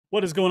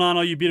What is going on,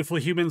 all you beautiful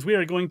humans? We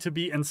are going to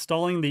be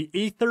installing the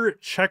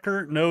Aethir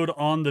Checker Node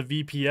on the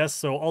VPS.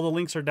 So all the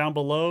links are down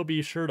below.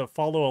 Be sure to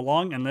follow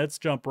along and let's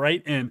jump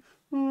right in.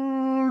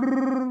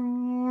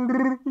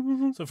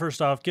 So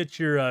first off, get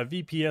your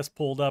VPS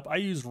pulled up. I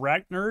use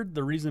Racknerd.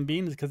 The reason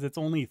being is because it's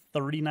only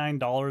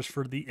 $39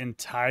 for the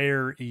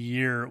entire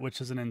year, which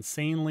is an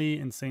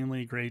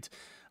insanely great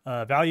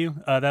value.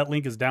 That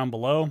link is down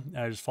below.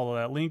 I just follow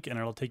that link and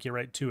it'll take you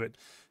right to it.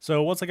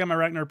 So once I got my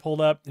Racknerd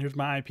pulled up, here's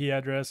my IP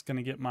address. Going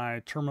to get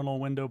my terminal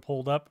window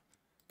pulled up,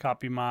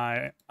 copy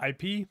my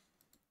IP,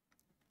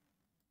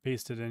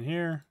 paste it in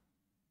here,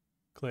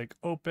 click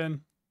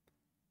open,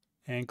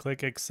 and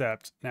click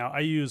accept. Now I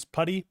use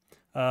Putty.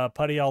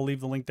 Putty, I'll leave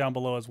the link down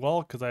below as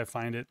well because I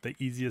find it the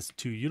easiest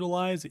to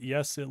utilize.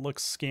 Yes, it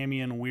looks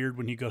scammy and weird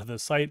when you go to the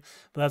site,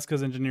 but that's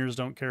because engineers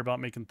don't care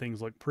about making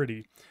things look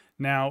pretty.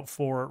 Now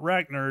for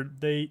Racknerd,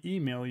 they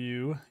email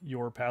you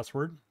your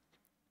password.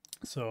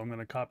 So I'm going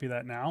to copy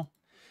that now.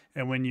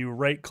 And when you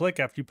right click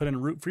after you put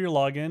in root for your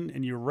login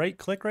and you right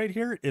click right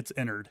here, it's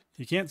entered.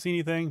 You can't see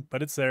anything,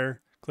 but it's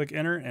there. Click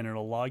enter and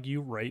it'll log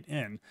you right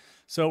in.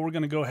 So we're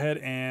going to go ahead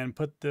and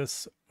put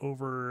this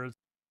over.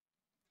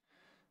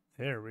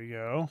 There we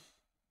go.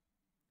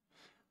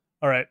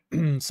 All right.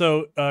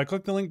 So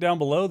click the link down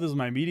below. This is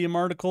my Medium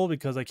article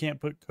because I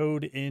can't put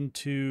code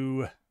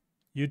into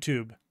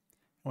YouTube.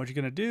 And what you're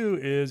going to do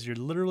is you're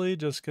literally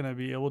just going to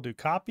be able to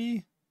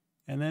copy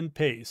and then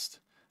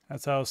paste.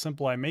 That's how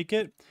simple I make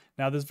it.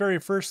 Now, this very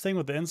first thing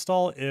with the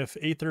install, if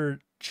Aethir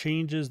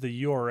changes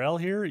the URL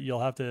here, you'll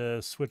have to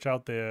switch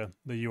out the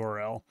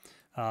URL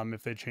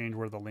if they change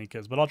where the link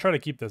is. But I'll try to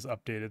keep this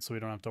updated so we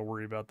don't have to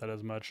worry about that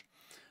as much.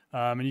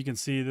 And you can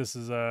see this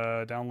is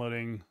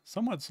downloading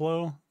somewhat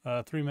slow,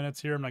 3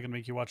 minutes here. I'm not going to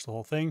make you watch the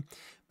whole thing,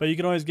 but you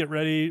can always get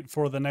ready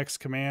for the next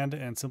command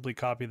and simply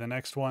copy the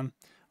next one.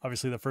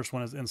 Obviously, the first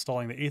one is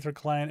installing the Aethir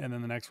client, and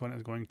then the next one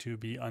is going to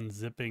be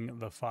unzipping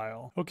the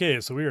file.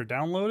 Okay, so we are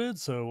downloaded,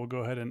 so we'll go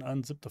ahead and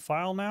unzip the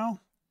file now.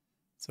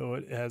 So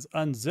it has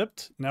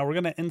unzipped. Now we're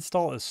going to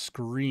install a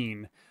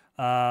screen.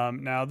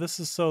 Now this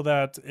is so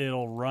that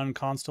it'll run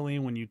constantly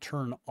when you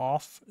turn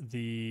off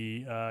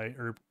the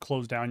or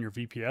close down your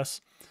VPS.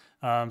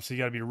 So you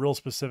got to be real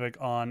specific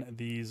on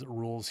these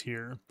rules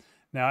here.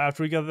 Now,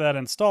 after we get that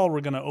installed,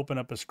 we're going to open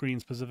up a screen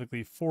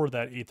specifically for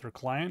that Aethir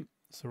client.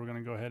 So we're going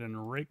to go ahead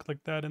and right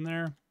click that in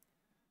there.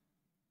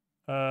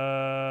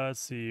 Let's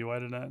see, why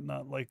did I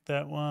not like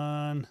that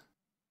one?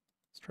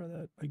 Let's try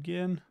that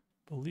again.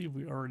 I believe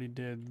we already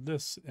did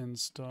this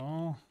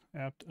install,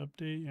 apt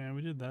update. Yeah,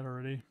 we did that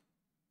already.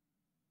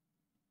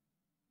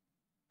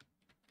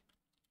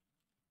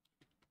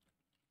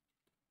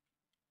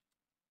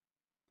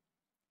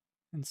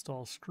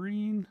 Install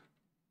screen.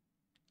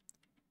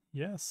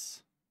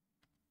 Yes.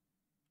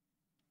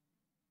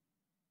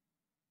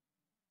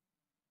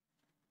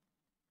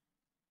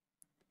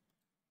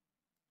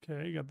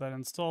 Okay, got that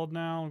installed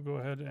now. Go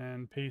ahead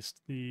and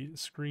paste the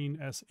screen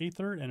as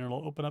Aethir and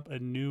it'll open up a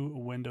new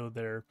window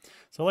there.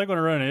 So I like when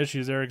I run into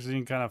issues there because you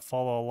can kind of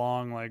follow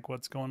along like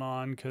what's going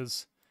on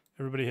because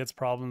everybody hits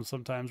problems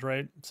sometimes,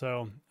 right?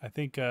 So I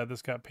think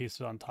this got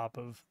pasted on top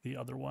of the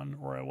other one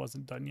or I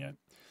wasn't done yet.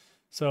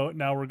 So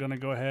now we're going to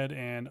go ahead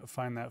and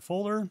find that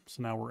folder.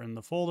 So now we're in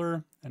the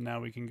folder and now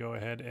we can go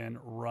ahead and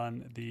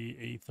run the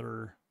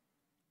Aethir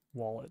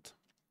wallet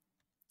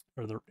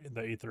or the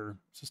Aethir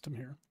system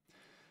here.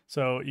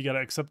 So you got to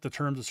accept the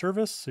terms of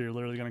service. So you're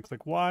literally going to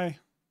click Y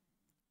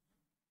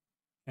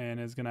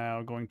and it's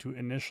now going to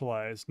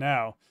initialize.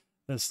 Now,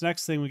 this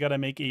next thing, we got to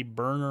make a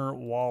burner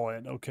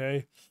wallet.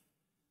 Okay.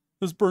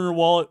 This burner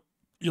wallet,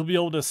 you'll be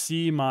able to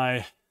see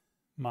my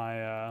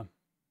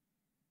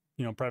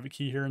private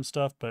key here and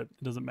stuff, but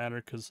it doesn't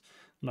matter because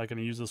I'm not going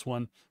to use this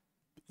one.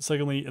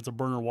 Secondly, it's a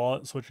burner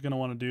wallet. So what you're going to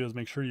want to do is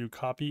make sure you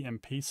copy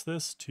and paste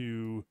this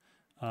to,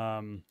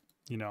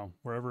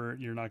 wherever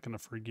you're not going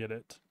to forget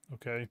it.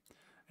 Okay.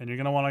 And you're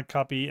going to want to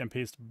copy and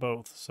paste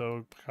both.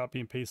 So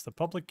copy and paste the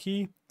public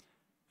key.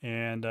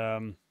 And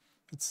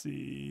let's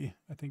see,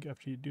 I think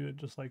after you do it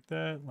just like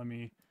that, let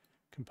me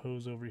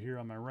compose over here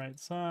on my right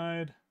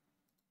side,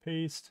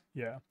 paste.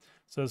 Yeah.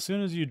 So as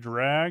soon as you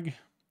drag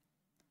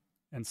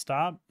and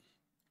stop,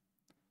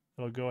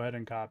 it'll go ahead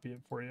and copy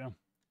it for you.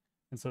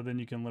 And so then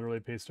you can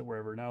literally paste it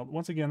wherever. Now,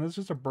 once again, this is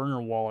just a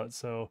burner wallet.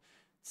 So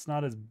it's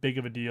not as big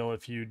of a deal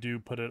if you do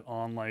put it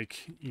on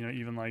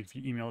even like if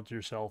you email it to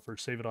yourself or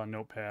save it on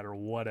Notepad or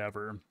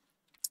whatever.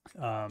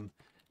 And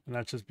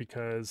that's just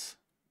because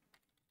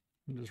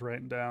I'm just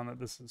writing down that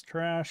this is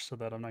trash so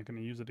that I'm not going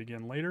to use it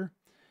again later.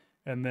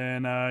 And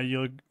then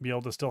you'll be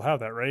able to still have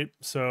that, right?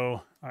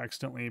 So I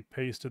accidentally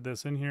pasted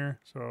this in here.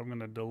 So I'm going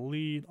to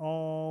delete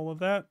all of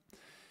that.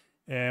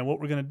 And what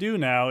we're going to do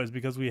now is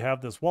because we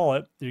have this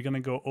wallet, you're going to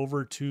go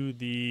over to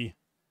the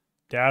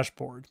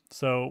dashboard.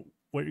 So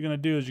what you're going to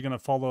do is you're going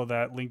to follow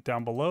that link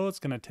down below. It's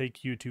going to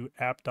take you to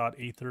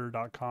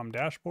app.aethir.com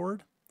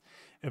dashboard.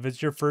 If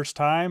it's your first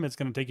time, it's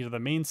going to take you to the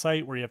main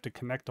site where you have to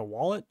connect a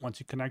wallet. Once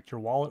you connect your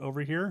wallet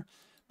over here,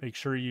 make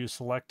sure you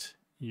select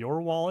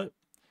your wallet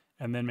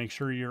and then make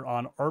sure you're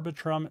on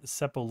Arbitrum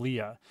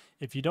Sepolia.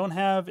 If you don't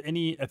have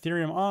any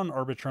Ethereum on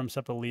Arbitrum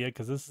Sepolia,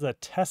 because this is a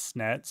test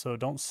net, so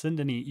don't send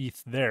any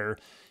ETH there,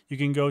 you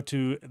can go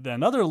to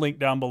another link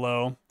down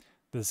below,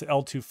 this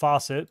L2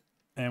 faucet,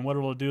 and what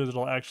it'll do is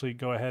it'll actually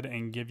go ahead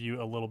and give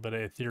you a little bit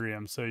of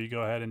Ethereum. So you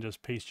go ahead and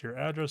just paste your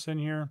address in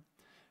here,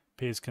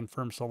 paste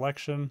confirm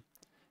selection,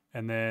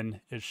 and then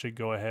it should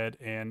go ahead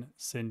and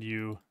send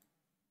you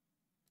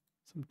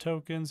some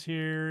tokens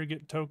here,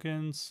 get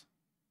tokens.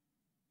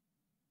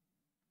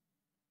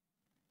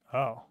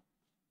 Oh,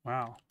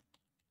 wow.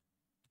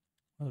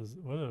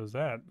 What is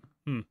that?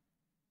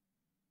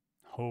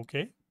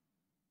 Okay.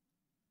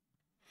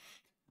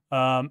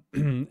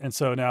 And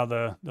so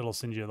now it'll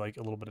send you like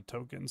a little bit of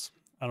tokens.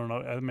 I don't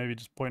know, maybe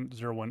just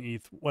 0.01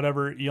 ETH,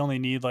 whatever. You only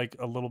need like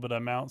a little bit of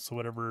amount, so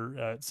whatever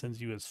it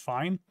sends you is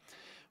fine.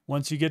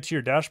 Once you get to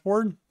your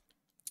dashboard,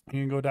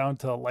 you can go down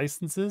to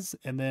licenses,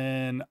 and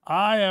then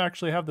I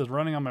actually have this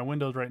running on my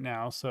Windows right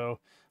now, so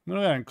I'm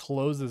gonna go ahead and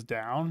close this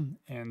down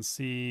and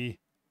see.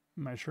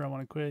 Am I sure I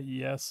want to quit?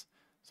 Yes.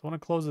 So I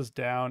want to close this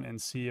down and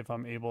see if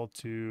I'm able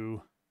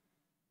to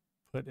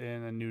put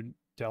in a new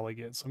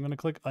delegate. So I'm going to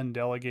click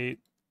undelegate.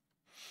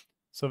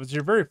 So if it's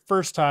your very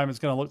first time, it's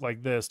going to look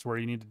like this, to where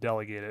you need to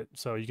delegate it.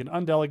 So you can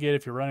undelegate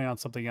if you're running on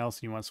something else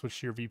and you want to switch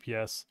to your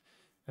VPS.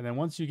 And then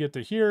once you get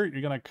to here,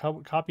 you're going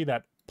to copy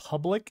that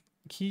public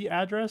key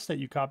address that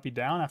you copied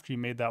down after you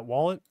made that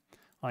wallet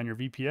on your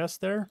VPS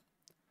there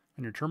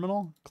on your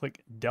terminal.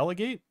 Click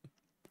delegate.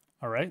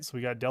 All right, so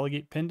we got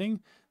delegate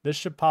pending. This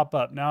should pop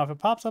up. Now, if it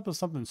pops up with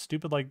something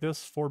stupid like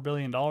this, $4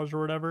 billion or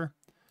whatever,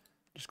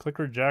 just click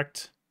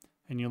reject,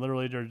 and you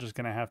literally are just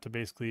going to have to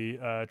basically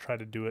try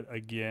to do it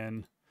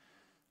again.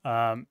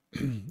 I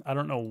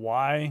don't know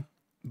why,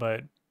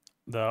 but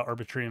the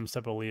Arbitrum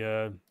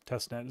Sepolia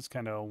testnet is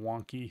kind of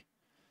wonky.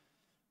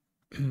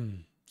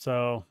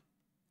 So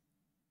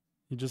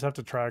you just have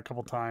to try a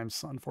couple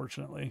times,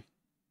 unfortunately.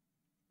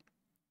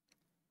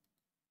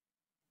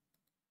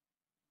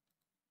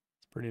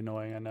 Pretty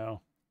annoying, I know.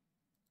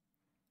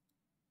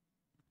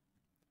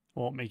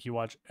 Won't make you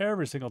watch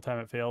every single time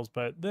it fails,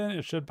 but then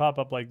it should pop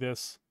up like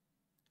this.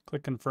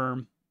 Click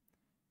confirm.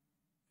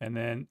 And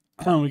then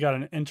we got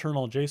an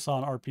internal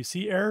JSON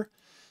RPC error.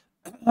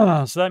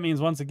 So that means,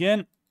 once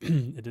again,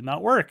 it did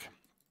not work.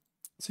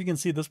 So you can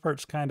see this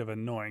part's kind of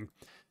annoying.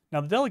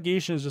 Now the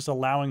delegation is just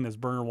allowing this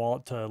burner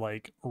wallet to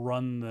like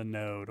run the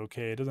node,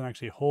 okay? It doesn't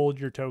actually hold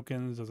your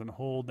tokens, doesn't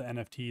hold the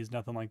NFTs,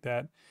 nothing like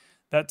that.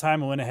 That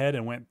time I went ahead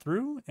and went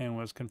through and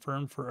was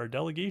confirmed for our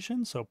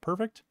delegation, so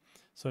perfect.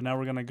 So now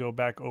we're going to go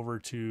back over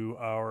to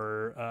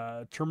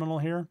our terminal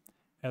here,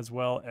 as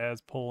well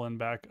as pulling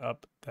back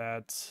up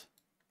that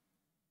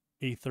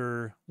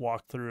Aethir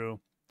walkthrough.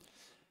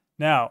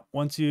 Now,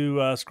 once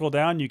you scroll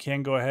down, you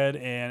can go ahead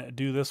and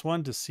do this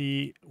one to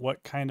see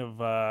what kind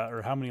of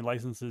or how many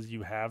licenses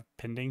you have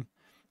pending.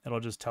 It'll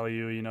just tell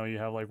you, you know, you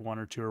have like 1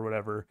 or 2 or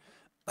whatever.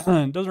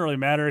 It doesn't really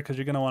matter, because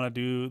you're going to want to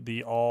do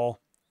the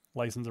all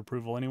license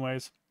approval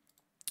anyways.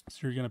 So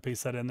you're going to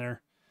paste that in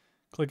there,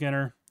 click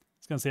enter.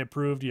 It's going to say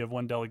approved. You have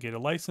 1 delegated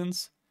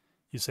license.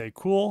 You say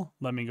cool,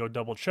 let me go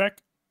double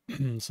check.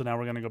 So now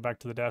we're going to go back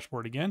to the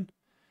dashboard again.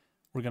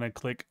 We're going to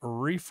click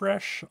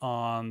refresh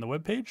on the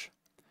web page.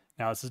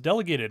 Now it says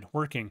delegated,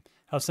 working.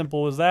 How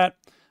simple is that?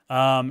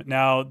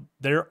 Now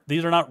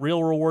these are not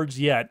real rewards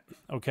yet,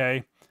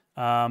 okay?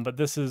 But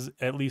this is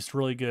at least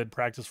really good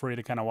practice for you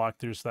to kind of walk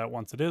through, so that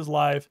once it is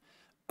live,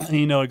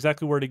 you know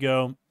exactly where to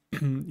go.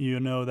 You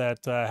know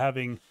that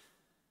having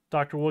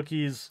Dr.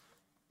 Wookie's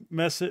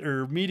message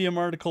or Medium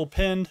article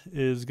pinned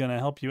is going to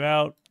help you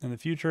out in the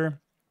future.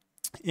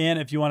 And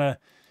if you want to,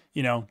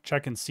 you know,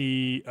 check and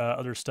see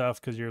other stuff,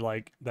 because you're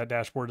like, that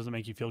dashboard doesn't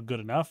make you feel good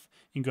enough,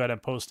 you can go ahead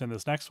and post in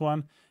this next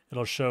one.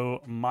 It'll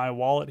show my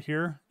wallet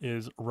here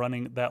is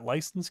running that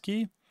license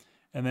key.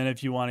 And then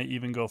if you want to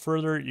even go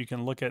further, you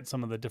can look at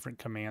some of the different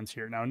commands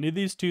here. Now,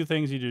 these 2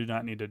 things you do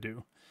not need to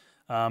do.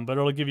 But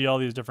it'll give you all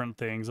these different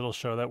things. It'll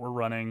show that we're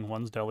running,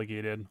 one's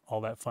delegated,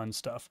 all that fun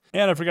stuff.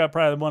 And I forgot,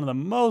 probably one of the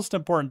most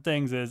important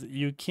things is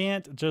you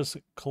can't just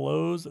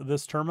close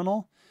this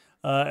terminal.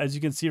 As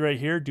you can see right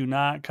here, do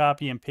not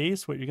copy and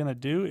paste. What you're going to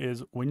do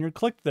is, when you're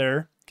clicked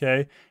there,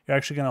 okay, you're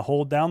actually going to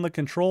hold down the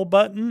control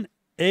button,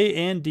 A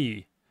and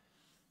D.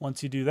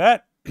 Once you do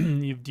that,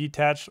 you've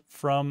detached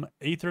from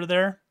Aethir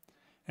there.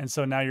 And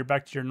so now you're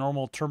back to your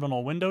normal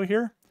terminal window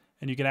here,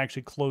 and you can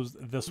actually close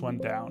this one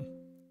down.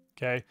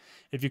 Okay,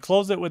 if you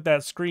close it with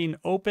that screen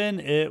open,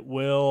 it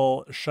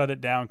will shut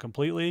it down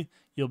completely.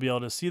 You'll be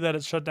able to see that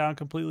it's shut down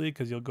completely,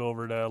 because you'll go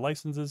over to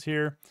licenses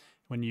here.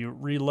 When you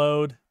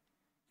reload,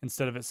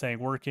 instead of it saying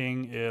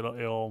working, it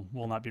will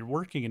not be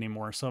working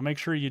anymore. So make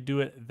sure you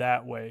do it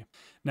that way.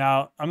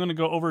 Now, I'm going to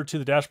go over to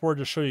the dashboard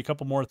to show you a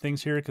couple more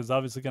things here, because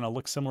obviously going to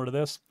look similar to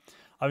this.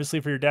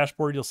 Obviously, for your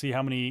dashboard, you'll see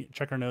how many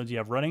checker nodes you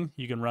have running.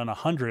 You can run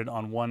 100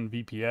 on 1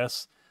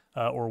 VPS.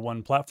 Or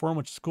 1 platform,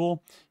 which is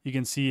cool. You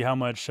can see how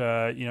much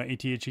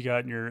ATH you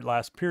got in your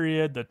last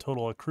period, the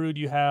total accrued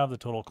you have, the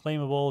total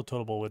claimable, the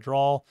total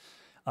withdrawal.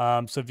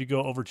 So if you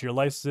go over to your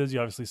licenses, you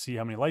obviously see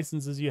how many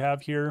licenses you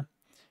have here.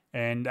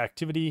 And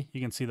activity,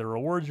 you can see the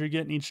rewards you're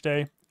getting each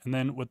day. And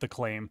then with the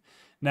claim.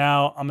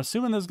 Now, I'm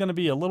assuming this is going to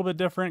be a little bit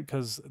different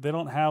because they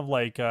don't have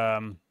like,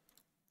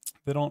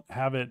 they don't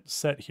have it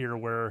set here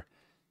where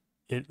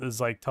it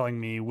is like telling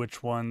me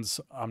which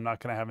ones I'm not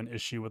going to have an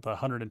issue with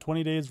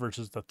 120 days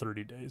versus the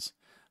 30 days.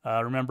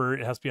 Remember,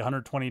 it has to be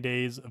 120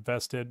 days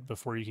vested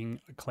before you can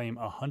claim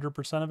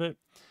 100% of it.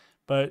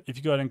 But if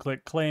you go ahead and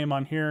click claim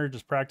on here,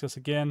 just practice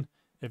again.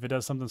 If it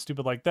does something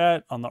stupid like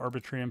that on the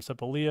Arbitrium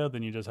Sepolia,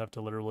 then you just have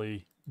to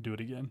literally do it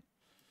again.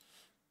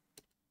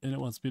 And it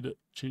wants me to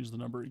change the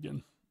number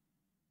again.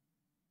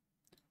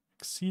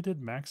 Exceeded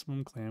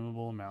maximum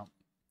claimable amount.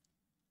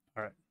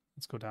 All right,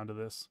 let's go down to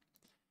this.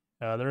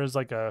 There is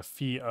like a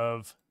fee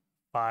of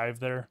 5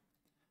 there.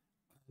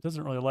 It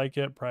doesn't really like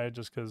it, probably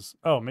just because,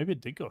 oh, maybe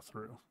it did go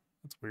through.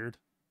 That's weird.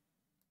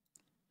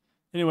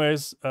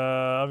 Anyways,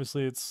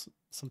 obviously it's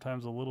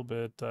sometimes a little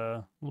bit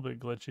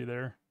glitchy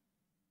there.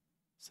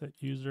 Set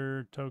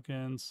user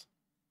tokens.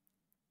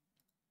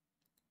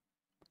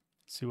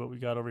 See what we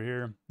got over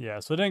here. Yeah,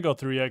 so it didn't go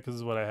through yet because this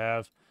is what I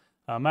have.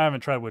 I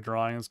haven't tried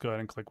withdrawing. Let's go ahead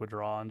and click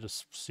withdraw and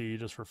just see,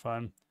 just for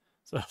fun.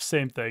 So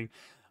same thing.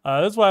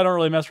 That's why I don't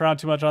really mess around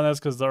too much on this,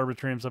 because the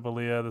Arbitrium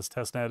Sepolia, this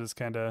testnet, is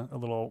kind of a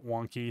little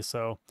wonky.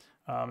 So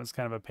it's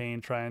kind of a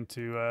pain trying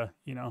to,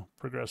 you know,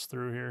 progress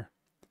through here.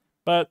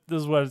 But this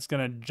is what it's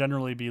going to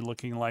generally be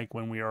looking like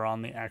when we are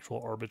on the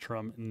actual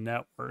Arbitrum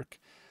network.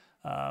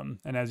 And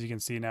as you can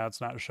see now,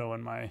 it's not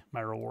showing my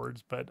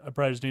rewards, but I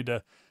probably just need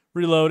to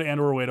reload and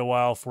or wait a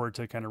while for it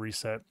to kind of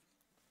reset.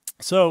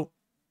 So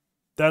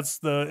that's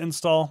the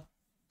install.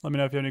 Let me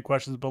know if you have any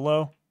questions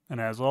below.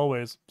 And as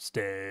always,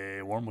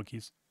 stay warm,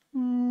 Wookiees.